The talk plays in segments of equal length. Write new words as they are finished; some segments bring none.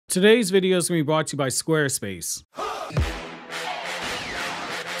Today's video is going to be brought to you by Squarespace.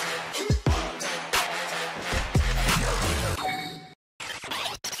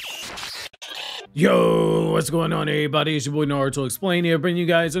 Yo, what's going on everybody? It's your boy Naruto Explain here, bringing you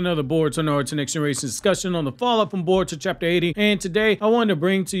guys another Boruto Naruto Next Generation discussion on the fallout from Boruto Chapter 80. And today I wanted to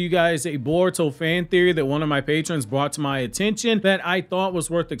bring to you guys a Boruto fan theory that one of my patrons brought to my attention that I thought was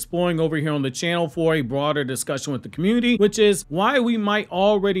worth exploring over here on the channel for a broader discussion with the community, which is why we might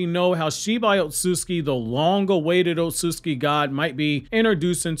already know how Shibai Otsutsuki, the long-awaited Otsutsuki god, might be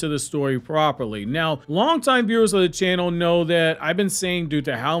introduced into the story properly. Now, longtime viewers of the channel know that I've been saying due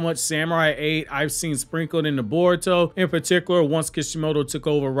to how much Samurai 8 I've seen sprinkled into Boruto, in particular once Kishimoto took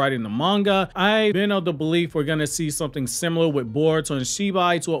over writing the manga, I've been of the belief we're going to see something similar with Boruto and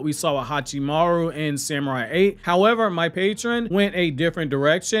Shibai to what we saw with Hachimaru in Samurai 8. However, my patron went a different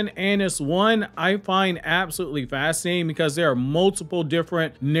direction, and it's one I find absolutely fascinating because there are multiple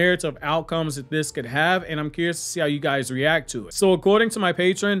different narrative outcomes that this could have, and I'm curious to see how you guys react to it. So according to my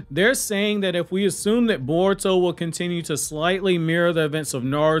patron, they're saying that if we assume that Boruto will continue to slightly mirror the events of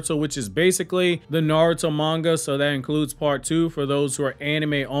Naruto, which is basically the Naruto manga, so that includes part 2 for those who are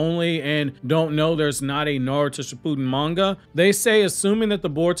anime only and don't know there's not a Naruto Shippuden manga. They say assuming that the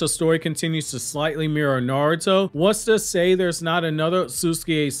Boruto story continues to slightly mirror Naruto, what's to say there's not another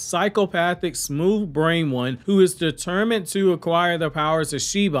Otsutsuki, a psychopathic smooth brain one who is determined to acquire the powers of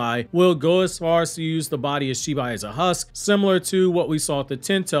Shibai, will go as far as to use the body of Shibai as a husk, similar to what we saw at the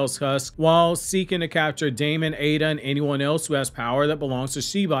Ten Tails husk, while seeking to capture Damon, Ada, and anyone else who has power that belongs to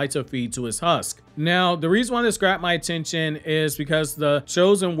Shibai to feed to his husk. Now, the reason why this grabbed my attention is because the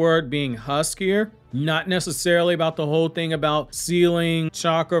chosen word being husk here, not necessarily about the whole thing about sealing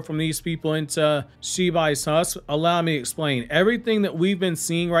chakra from these people into Shibai's husk. Allow me to explain. Everything that we've been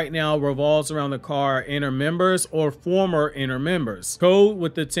seeing right now revolves around the KAR inner members or former inner members. Code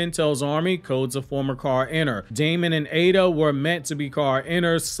with the Ten Tails army, Code's a former KAR inner. Damon and Ada were meant to be KAR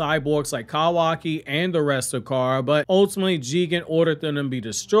inners, cyborgs like Kawaki and the rest of KAR, but ultimately Jigen ordered them to be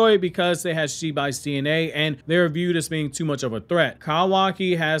destroyed because they had Shibai's DNA and they're viewed as being too much of a threat.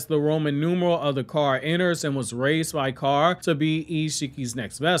 Kawaki has the Roman numeral of the KAR inners and was raised by KAR to be Isshiki's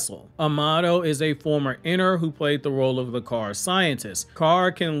next vessel. Amado is a former inner who played the role of the KAR scientist.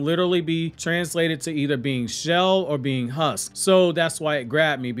 KAR can literally be translated to either being shell or being husk, so that's why it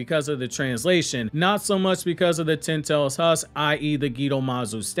grabbed me, because of the translation, not so much because of the Ten Tails husk, i.e. the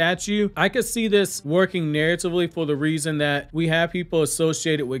Gidomazu statue. I could see this working narratively for the reason that we have people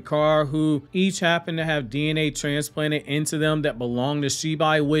associated with KAR who each happen to have DNA transplanted into them that belong to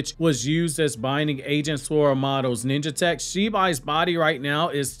Shibai, which was used as binding agents for Amado's ninja tech. Shibai's body right now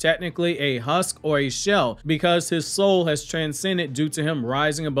is technically a husk or a shell because his soul has transcended due to him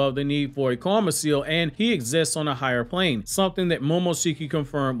rising above the need for a karma seal, and he exists on a higher plane, something that Momoshiki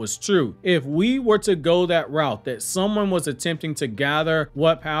confirmed was true. If we were to go that route, that someone was attempting to gather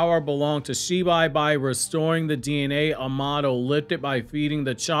what power belonged to Shibai by restoring the DNA Amado lifted by feeding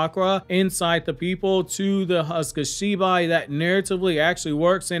the chakra inside the people to the husk of Shibai, that narratively actually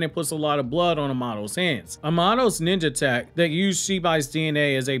works, and it puts a lot of blood on Amado's hands. Amado's ninja tech that used Shibai's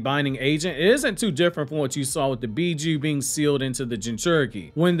DNA as a binding agent, it isn't too different from what you saw with the Biju being sealed into the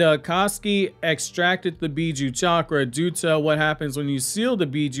Jinchuriki. When the Akatsuki extracted the Biju chakra, due to what happens when you seal the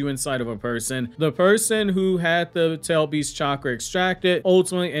Biju inside of a person, the person who had the tail beast chakra extracted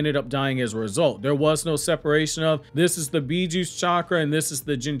ultimately ended up dying as a result. There was no separation of this is the Biju's chakra and this is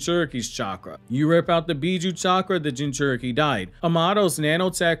the Jinchuriki's chakra. You rip out the Biju chakra, the Jinchuriki died. Amado's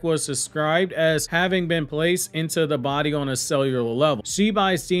nanotech was described as having been placed into the body on a cellular level.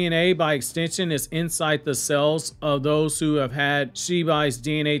 Shibai's DNA by extension is inside the cells of those who have had Shibai's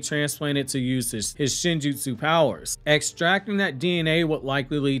DNA transplanted to use his Shinjutsu powers. Extracting that DNA would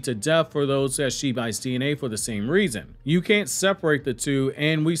likely lead to death for those who have Shibai's DNA for the same reason. You can't separate the two,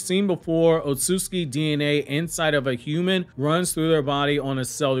 and we've seen before Otsutsuki DNA inside of a human runs through their body on a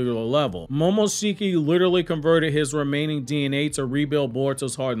cellular level. Momoshiki literally converted his remaining DNA to rebuild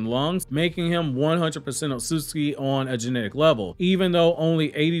Boruto's heart and lungs, making him 100% Otsutsuki on a genetic level, even though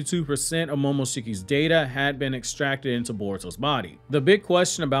only 82% of Momoshiki's data had been extracted into Boruto's body. The big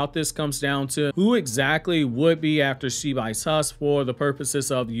question about this comes down to who exactly would be after Shibai's husk for the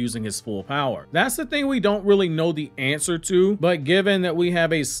purposes of using his full power. That's the thing we don't really know the answer to, but given that we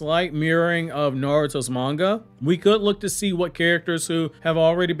have a slight mirroring of Naruto's manga, we could look to see what characters who have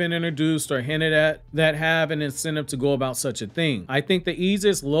already been introduced or hinted at that have an incentive to go about such a thing. I think the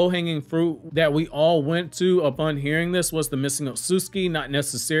easiest low-hanging fruit that we all went to upon hearing this was the missing Otsutsuki, not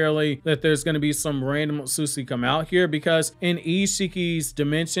necessarily that there's going to be some random Otsutsuki come out here, because in Isshiki's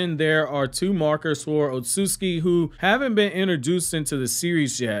dimension there are 2 markers for Otsutsuki who haven't been introduced into the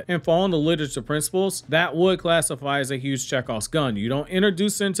series yet, and following the literature principles, that would classify as a huge Chekhov's gun. You don't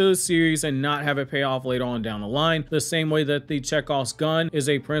introduce it into the series and not have it pay off later on down the line, the same way that the Chekhov's gun is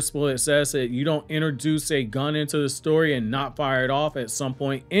a principle that says that you don't introduce a gun into the story and not fire it off at some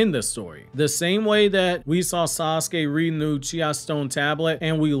point in the story. The same way that we saw Sasuke reading the Uchiha stone tablet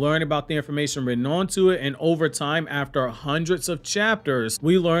and we learned about the information written onto it, and over time, after hundreds of chapters,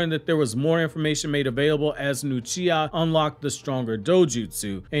 we learned that there was more information made available as an Uchiha unlocked the stronger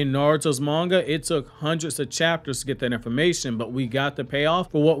dojutsu. In Naruto's manga, it took hundreds of chapters to get that information, but we got the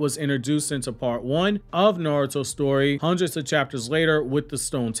payoff for what was introduced into part 1 of Naruto's story hundreds of chapters later with the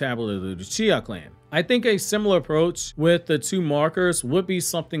stone tablet of the Uchiha clan. I think a similar approach with the 2 markers would be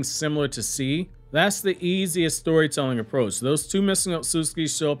something similar to C. That's the easiest storytelling approach. Those 2 missing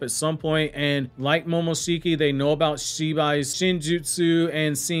Otsutsuki show up at some point, and like Momoshiki, they know about Shibai's Shinjutsu,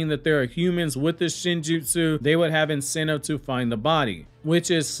 and seeing that there are humans with this Shinjutsu, they would have incentive to find the body, which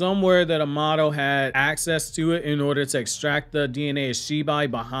is somewhere that Amado had access to it in order to extract the DNA of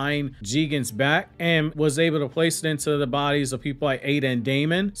Shibai behind Jigen's back, and was able to place it into the bodies of people like Ada and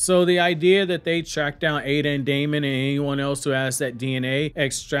Damon. So the idea that they track down Ada and Damon and anyone else who has that DNA,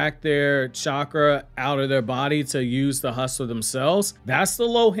 extract their chakra out of their body to use the hustle themselves, that's the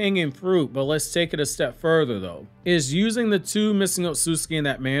low-hanging fruit. But let's take it a step further though. Is using the 2 missing Otsutsuki in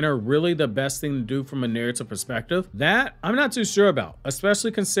that manner really the best thing to do from a narrative perspective? That I'm not too sure about,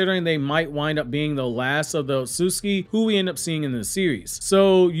 especially considering they might wind up being the last of the Otsutsuki who we end up seeing in the series.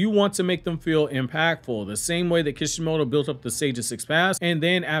 So you want to make them feel impactful, the same way that Kishimoto built up the Sage of Six Paths, and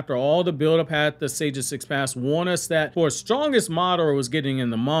then after all the build up had the Sage of Six Paths warn us that for as strong as Madara was getting in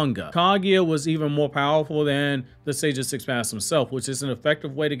the manga, Kaguya was even more powerful than the Sage of Six Paths himself, which is an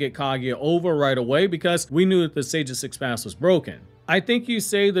effective way to get Kaguya over right away, because we knew that the Sage of Six Paths was broken. I think you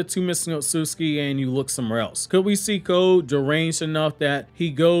say the 2 missing Otsutsuki and you look somewhere else. Could we see Code deranged enough that he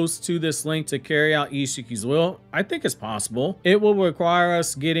goes to this link to carry out Isshiki's will? I think it's possible. It will require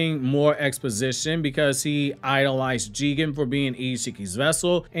us getting more exposition, because he idolized Jigen for being Isshiki's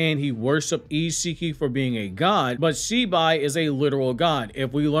vessel and he worshipped Isshiki for being a god, but Shibai is a literal god.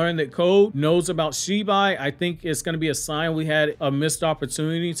 If we learn that Code knows about Shibai, I think it's going to be a sign we had a missed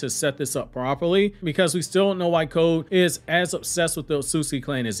opportunity to set this up properly, because we still don't know why Code is as obsessed with the Otsutsuki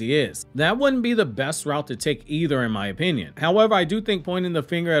clan as he is. That wouldn't be the best route to take either, in my opinion. However, I do think pointing the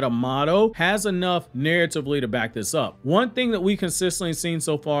finger at Amado has enough narratively to back this up. One thing that we consistently seen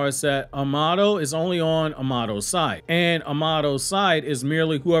so far is that Amado is only on Amado's side, and Amado's side is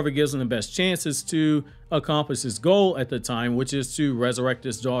merely whoever gives him the best chances to accomplish his goal at the time, which is to resurrect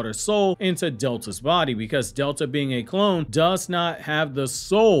his daughter's soul into Delta's body, because Delta, being a clone, does not have the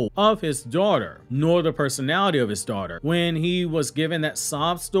soul of his daughter, nor the personality of his daughter. When he was given that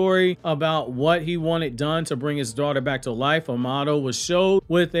sob story about what he wanted done to bring his daughter back to life, Amado was showed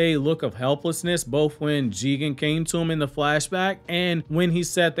with a look of helplessness, both when Jigen came to him in the flashback and when he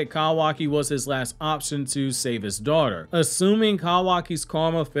said that Kawaki was his last option to save his daughter. Assuming Kawaki's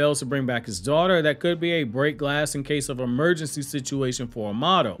karma fails to bring back his daughter, that could be a break glass in case of emergency situation for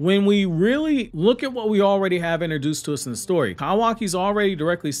Amado. When we really look at what we already have introduced to us in the story, Kawaki's already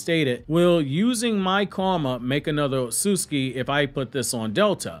directly stated, will using my karma make another Otsutsuki if I put this on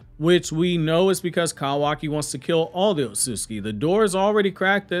Delta? Which we know is because Kawaki wants to kill all the Otsutsuki. The door is already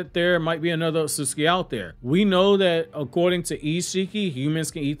cracked that there might be another Otsutsuki out there. We know that according to Isshiki, humans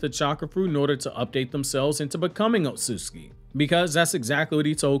can eat the chakra fruit in order to update themselves into becoming Otsutsuki, because that's exactly what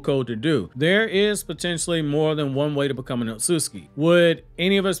he told Code to do. There is potentially more than one way to become an Otsutsuki. Would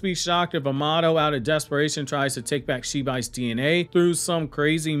any of us be shocked if Amado, out of desperation, tries to take back Shibai's DNA through some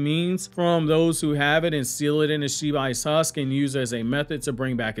crazy means from those who have it and seal it into Shibai's husk and use it as a method to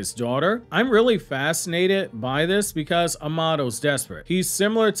bring back his daughter? I'm really fascinated by this because Amado's desperate. He's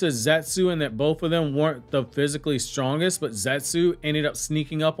similar to Zetsu in that both of them weren't the physically strongest, but Zetsu ended up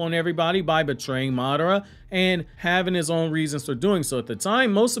sneaking up on everybody by betraying Madara and having his own reasons for doing so. At the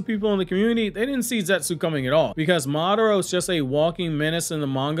time, most of the people in the community, they didn't see Zetsu coming at all, because Madara was just a walking menace in the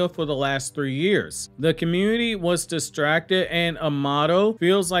manga for the last 3 years. The community was distracted, and Amado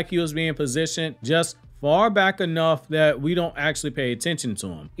feels like he was being positioned just far back enough that we don't actually pay attention to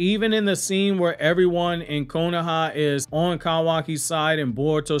him. Even in the scene where everyone in Konoha is on Kawaki's side and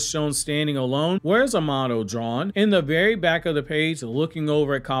Boruto's shown standing alone, where's Amado drawn? In the very back of the page, looking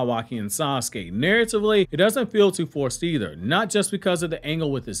over at Kawaki and Sasuke. Narratively, it doesn't feel too forced either, not just because of the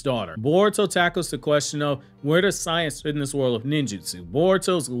angle with his daughter. Boruto tackles the question of where does science fit in this world of ninjutsu?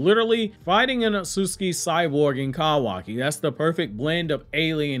 Boruto's literally fighting an Otsutsuki cyborg in Kawaki. That's the perfect blend of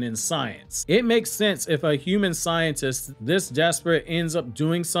alien and science. It makes sense if a human scientist this desperate ends up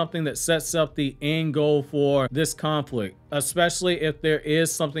doing something that sets up the end goal for this conflict, especially if there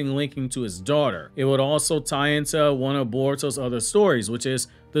is something linking to his daughter. It would also tie into one of Boruto's other stories, which is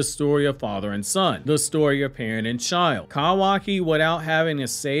the story of father and son, the story of parent and child. Kawaki, without having to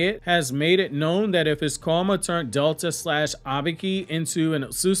say it, has made it known that if his karma turned Delta/Abiki into an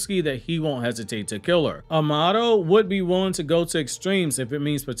Otsutsuki, that he won't hesitate to kill her. Amado would be willing to go to extremes if it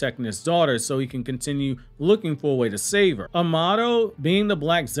means protecting his daughter so he can continue looking for a way to save her. Amado being the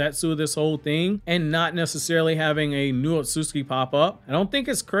black Zetsu of this whole thing and not necessarily having a new Otsutsuki pop up, I don't think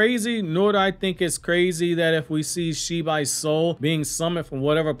it's crazy, nor do I think it's crazy that if we see Shibai's soul being summoned from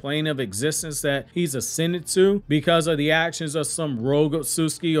whatever plane of existence that he's ascended to because of the actions of some rogue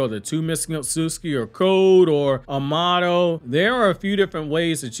Otsutsuki or the two missing Otsutsuki or Code or Amado. There are a few different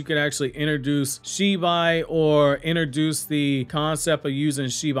ways that you could actually introduce Shibai or introduce the concept of using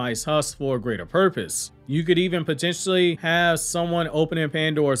Shibai's husk for a greater purpose. You could even potentially have someone opening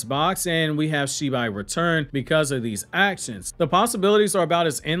Pandora's box and we have Shibai return because of these actions. The possibilities are about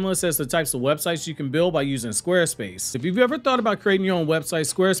as endless as the types of websites you can build by using Squarespace. If you've ever thought about creating your own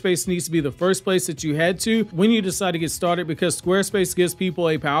website, Squarespace needs to be the first place that you head to when you decide to get started, because Squarespace gives people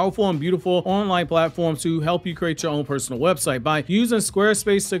a powerful and beautiful online platform to help you create your own personal website. By using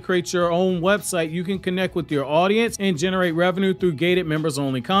Squarespace to create your own website, you can connect with your audience and generate revenue through gated members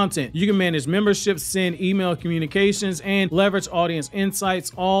only content. You can manage memberships, send email communications, and leverage audience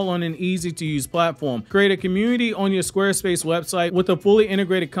insights, all on an easy to use platform. Create a community on your Squarespace website with a fully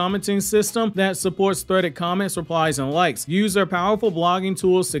integrated commenting system that supports threaded comments, replies, and likes. Use their powerful blogging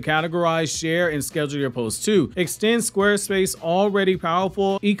tools to categorize, share, and schedule your posts too. Extend Squarespace already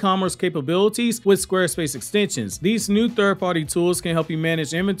powerful e-commerce capabilities with Squarespace extensions. These new third-party tools can help you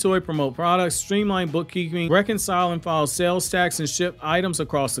manage inventory, promote products, streamline bookkeeping, reconcile and file sales tax, and ship items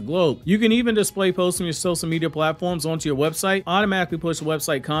across the globe. You can even display posts on your social media platforms onto your website, automatically push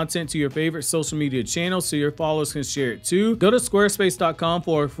website content to your favorite social media channels so your followers can share it too. Go to squarespace.com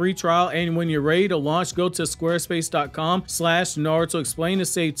for a free trial, and when you're ready to launch, go to squarespace.com/Naruto Explain to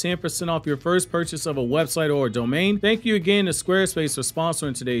save 10% off your first purchase of a website or a domain. Thank you again to Squarespace for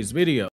sponsoring today's video.